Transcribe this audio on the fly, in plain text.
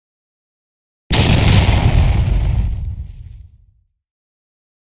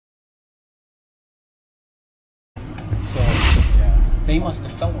They must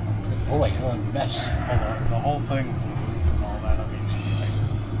have felt, boy, you're a mess. The whole thing with the roof and all that, I mean, just like,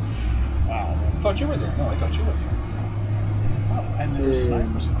 wow. I thought you were there. No, I thought you were there. Oh, and there were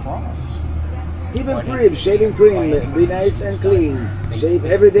snipers across. Stephen Priv, shaving cream, be nice and clean. Shave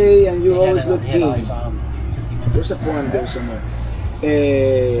every day and you always look clean. There's a poem there somewhere.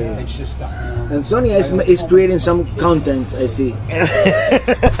 And Sonia is creating some content, I see.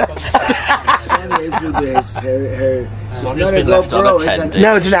 Sonia is with this. Her Sonia's been left unattended.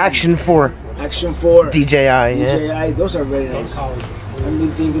 No, it's an Action 4. Action 4. DJI, DJI, those are very nice. I've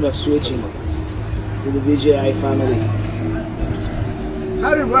been thinking of switching to the DJI family.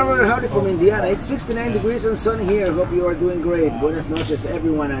 Howdy, Robert. Howdy from Indiana. It's 69 degrees and sunny here. Hope you are doing great. Buenas noches,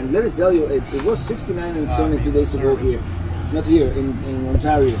 everyone. And let me tell you, it was 69 and sunny 2 days ago here. Not here, in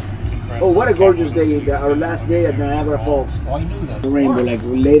Ontario. Oh, what a gorgeous day. Our last day at Niagara Falls. Oh, I knew that. The rainbow, like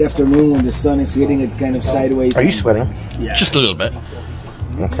late afternoon when the sun is hitting it kind of sideways. Are you sweating? Yeah. Just a little bit.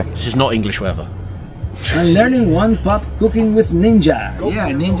 Okay. This is not English weather. I'm learning one pot cooking with Ninja. Yeah,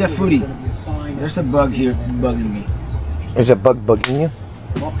 Ninja Foodie. There's a bug here bugging me. There's a bug bugging you?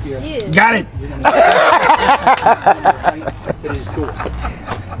 Yeah. Got it!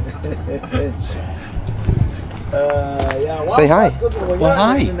 Say hi. Well,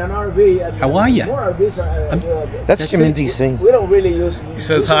 hi. How are you? That's Jim in DC. We don't really use. He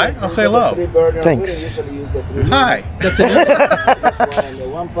says hi, I'll say hello. Thanks. Hi.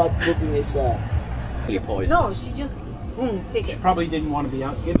 One pot cooking is. No, she just take it. Probably didn't want to be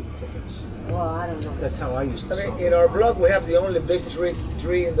out getting tickets. Well, I don't know. That's how I used to say. In our block, we have the only big tree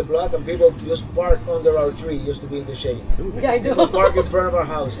in the block, and people just park under our tree. Used to be in the shade. Yeah, I know. People park in front of our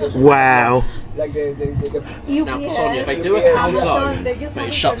house. Wow. Like Now, Sonia, if they do a calzone, but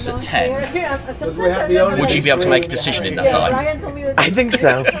it shuts at 10, would you be able to make a decision in that time? I think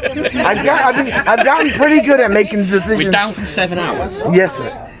so. I've gotten pretty good at making decisions. We're down from 7 hours. Yes,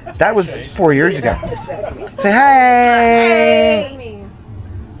 that was 4 years ago. Say hi.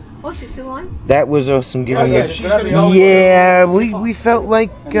 Oh, she's still on? That was awesome giving you. Yeah, we felt like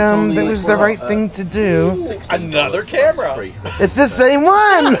that was the right thing to do. Another camera. It's the same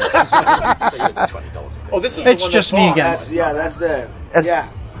one. Oh, this is It's just me again. that's the. That's- Yeah.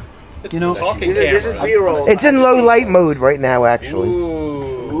 It's the talking This is camera. B-roll. It's in low light mode right now, actually.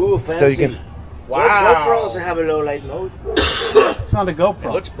 Ooh, fancy. So you can. Wow. GoPro also have a low light mode. It's not a It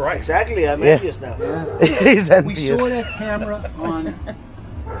GoPro. looks bright. Exactly, I'm Yeah. envious now. He's We envious. saw that camera on.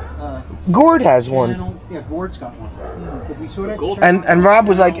 Gord has one. Channel. Yeah, Gord's got one. But we saw that. And Rob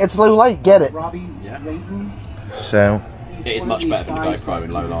was like, it's low light, get it. Robbie Layton. So. It is much better than the GoPro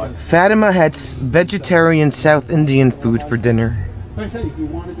in low light. Fatima had vegetarian South Indian food for dinner. But I tell you, if you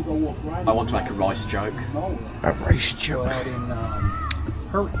wanted to go walk right. I want to make a rice joke. A rice joke. Out in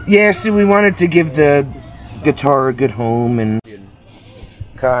Hurry. Yeah, so we wanted to give the guitar a good home and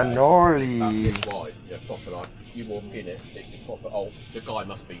cannolis. Yeah, proper like, you walk in it, it's proper, oh, the guy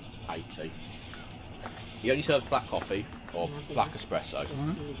must be 80. He only serves black coffee or black espresso,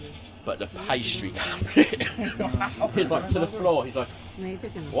 but the pastry he's like to the floor, he's like,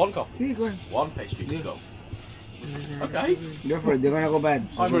 one coffee, one pastry to go. Okay? Go for it, they're gonna go bad.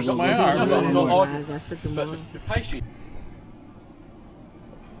 I was on my arm. No, I'm not arguing, but the pastry.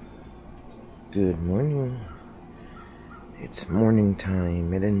 Good morning. It's morning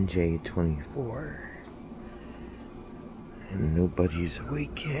time at NJ24. And nobody's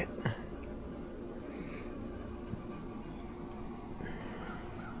awake yet.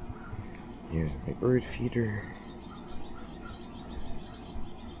 Here's my bird feeder.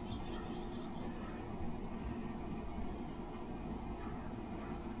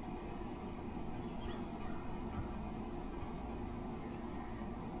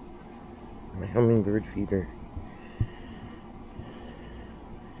 My hummingbird feeder.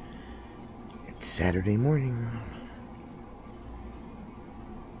 It's Saturday morning.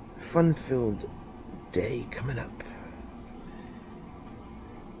 A fun-filled day coming up.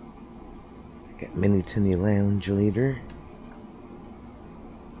 Got Mini Tinny Lounge later.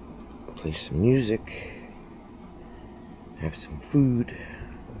 Play some music. Have some food.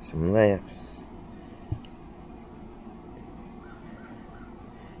 Some laughs.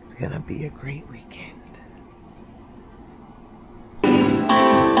 It's gonna be a great weekend.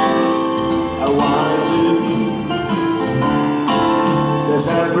 I want to, 'cause I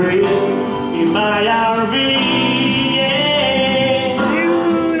pray in my RV, yeah.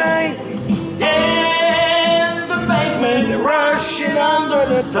 Tonight, yeah, the pavement rushing under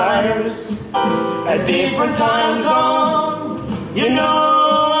the tires, at different time zone, you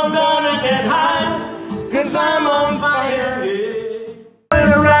know I'm gonna get high, 'cause I'm on fire, yeah.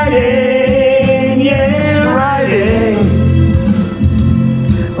 Riding, yeah, riding.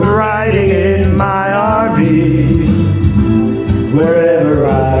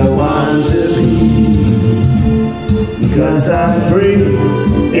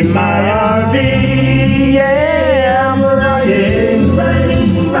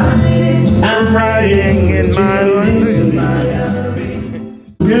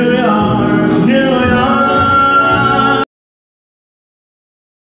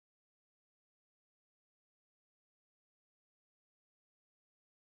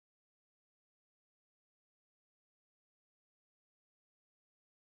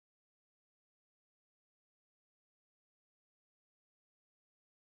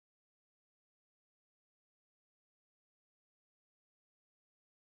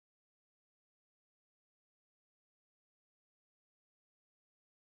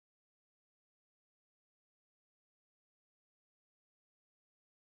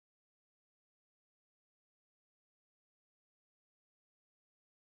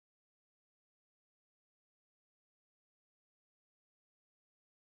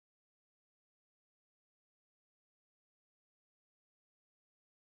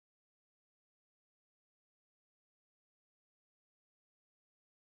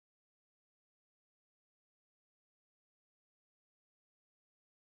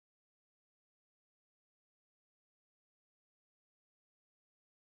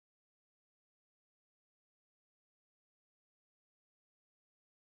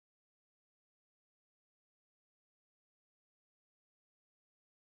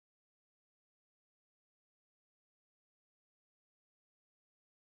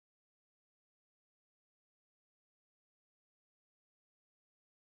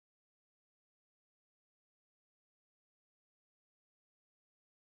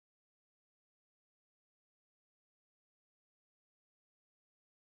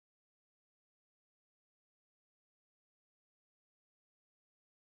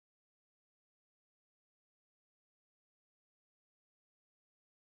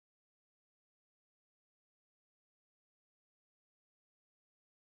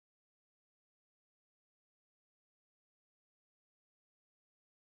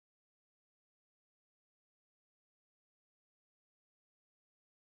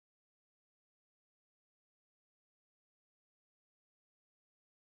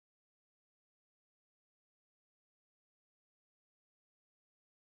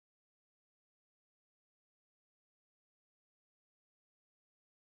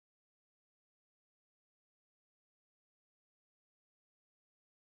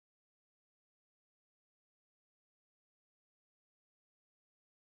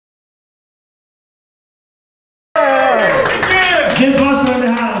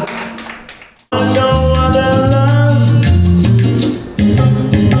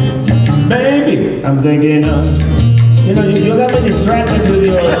 waking up. You know, you got me distracted with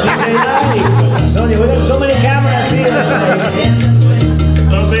your DJ light. Sonia, we got so many cameras here.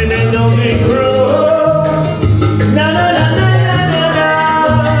 Oh, baby, don't be cruel. No, no, no, no, no,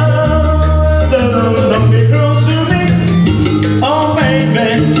 no, no. Don't be cruel to me. Oh, baby,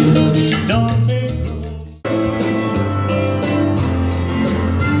 don't be cruel.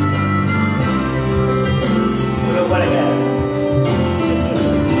 Look what I got.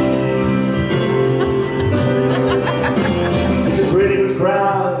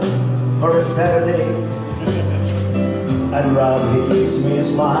 Crowd for a Saturday, and Rob, he gives me a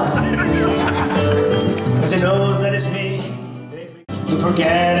smile, cause he knows that it's me to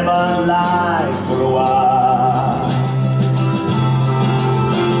forget about life for a while.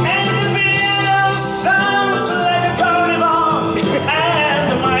 And the video sounds like a carnival,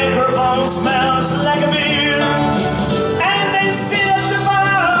 and the microphone smells like a beer, and they sit at the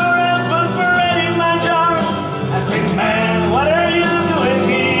bar and put bread in my jar. I say, man, what are you?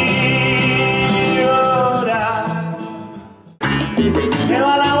 Se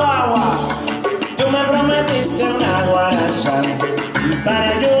va la guagua, tú me prometiste una guaracha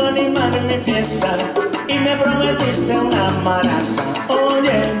para yo animar mi fiesta y me prometiste una maraca.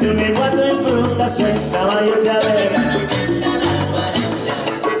 Oye, de mi guato en fruta seca, váyate a ver.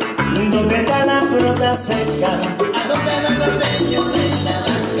 ¿Dónde está la fruta seca? ¿A dónde los ordeños de la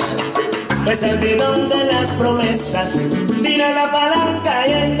vaca? Pues al bidón de las promesas, tira la palanca y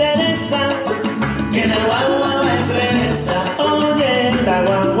endereza. Que la guagua va en reversa, oye, la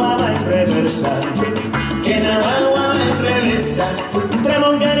guagua va en reversa. Que la guagua va en reversa, trama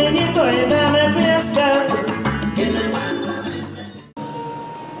un cariñito y dame fiesta. Que la guagua va en reversa.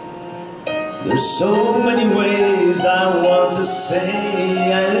 There's so many ways I want to say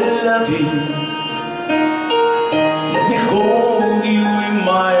I love you. Let me hold you in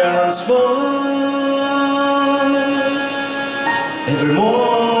my arms forevermore.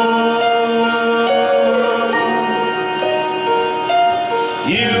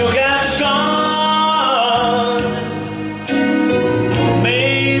 You got gone,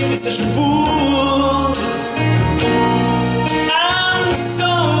 made me such a fool. I'm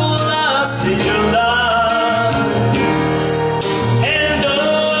so lost in your love, and oh,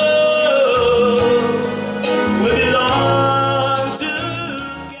 we belong together.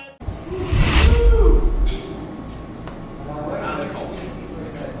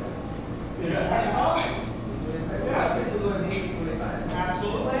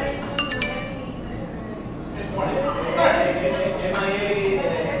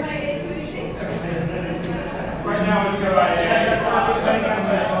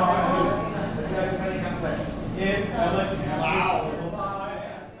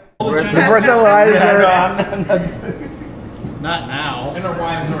 The breathalyzer. Not now. And our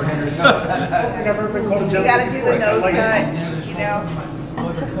wives are here. You gotta do the nose touch, you know.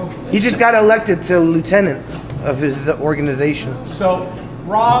 He just got elected to lieutenant of his organization. So,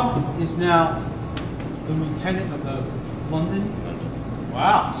 Rob is now the lieutenant of the London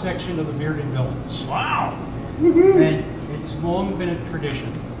section of the Bearded Villains. Wow. And it's long been a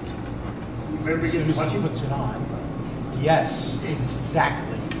tradition. Maybe As soon as he puts it on. Yes, exactly.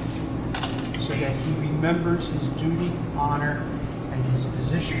 So that he remembers his duty, honor, and his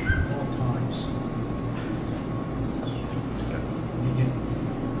position at all times. You get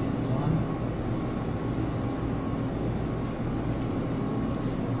on.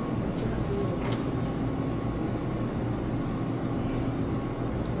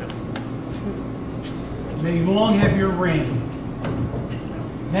 May you long have your reign.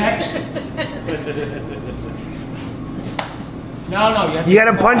 Next. No, You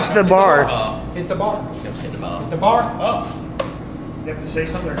gotta punch the bar. Hit the bar. Hit the bar. Hit the bar. Oh. You have to say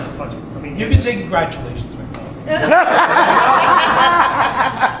something or not punch it. I mean, You can say congratulations, man.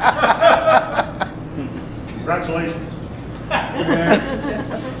 congratulations.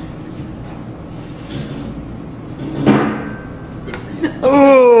 Good for you.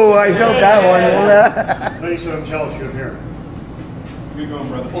 Ooh, I felt that one. Ladies, I'm jealous you're here. Good going,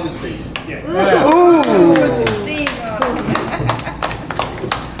 brother. On his feet. Yeah. Ooh. Thing on it.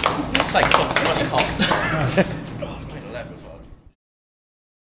 Take something really hot.